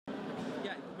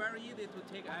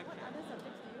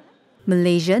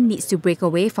Malaysia needs to break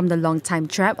away from the long-time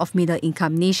trap of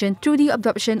middle-income nation through the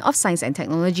adoption of science and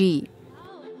technology.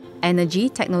 Energy,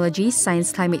 Technology,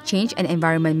 Science, Climate Change and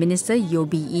Environment Minister Yeo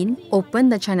Bee Yin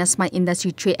opened the China Smart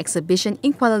Industry Trade Exhibition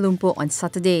in Kuala Lumpur on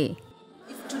Saturday.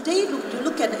 If today you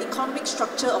look at the economic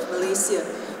structure of Malaysia,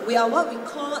 we are what we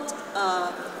call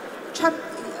trapped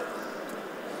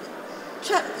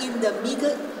in the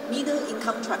middle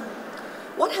income trap.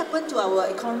 What happened to our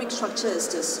economic structure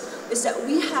is that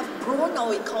we have grown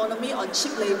our economy on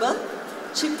cheap labor,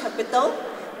 cheap capital,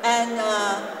 and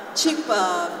cheap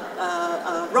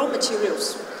raw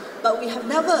materials. But we have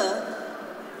never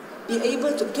been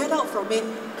able to get out from it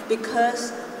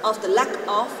because of the lack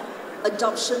of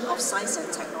adoption of science and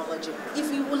technology.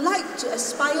 If we would like to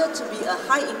aspire to be a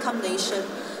high-income nation,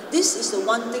 this is the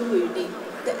one thing we need.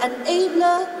 The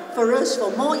enabler for us for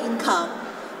more income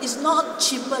is not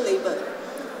cheaper labor.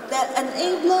 The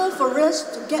enabler for us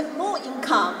to get more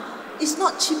income is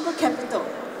not cheaper capital.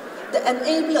 The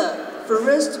enabler for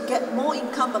us to get more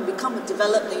income and become a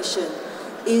developed nation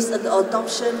is the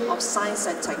adoption of science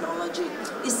and technology.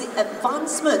 It's the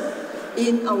advancement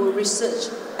in our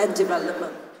research and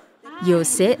development. Yeo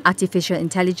said artificial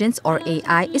intelligence or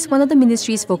AI is one of the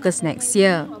ministry's focus next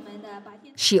year.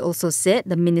 She also said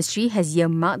the ministry has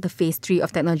earmarked the Phase 3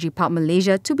 of Technology Park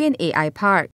Malaysia to be an AI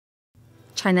park.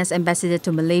 China's ambassador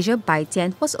to Malaysia, Bai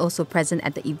Tian, was also present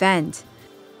at the event.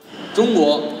 中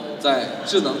国在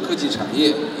智能科技产业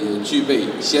也具备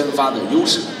先发的优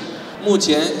势。目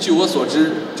前，据我所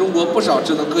知，中国不少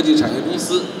智能科技产业公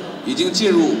司已经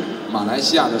进入马来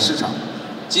西亚的市场，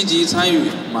积极参与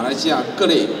马来西亚各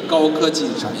类高科技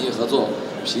产业合作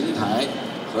平台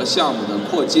和项目的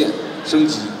扩建升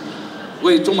级，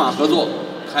为中马合作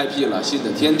开辟了新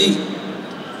的天地。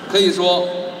可以说，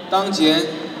当前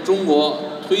中国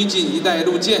推进“一带一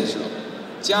路”建设，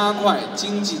加快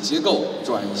经济结构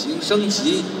转型升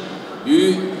级，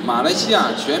与马来西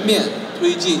亚全面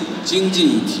推进经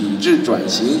济体制转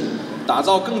型，打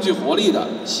造更具活力的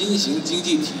新型经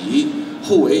济体，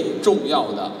互为重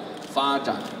要的发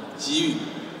展机遇。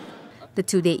The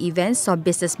two-day event saw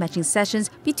business matching sessions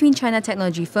between China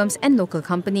technology firms and local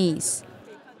companies.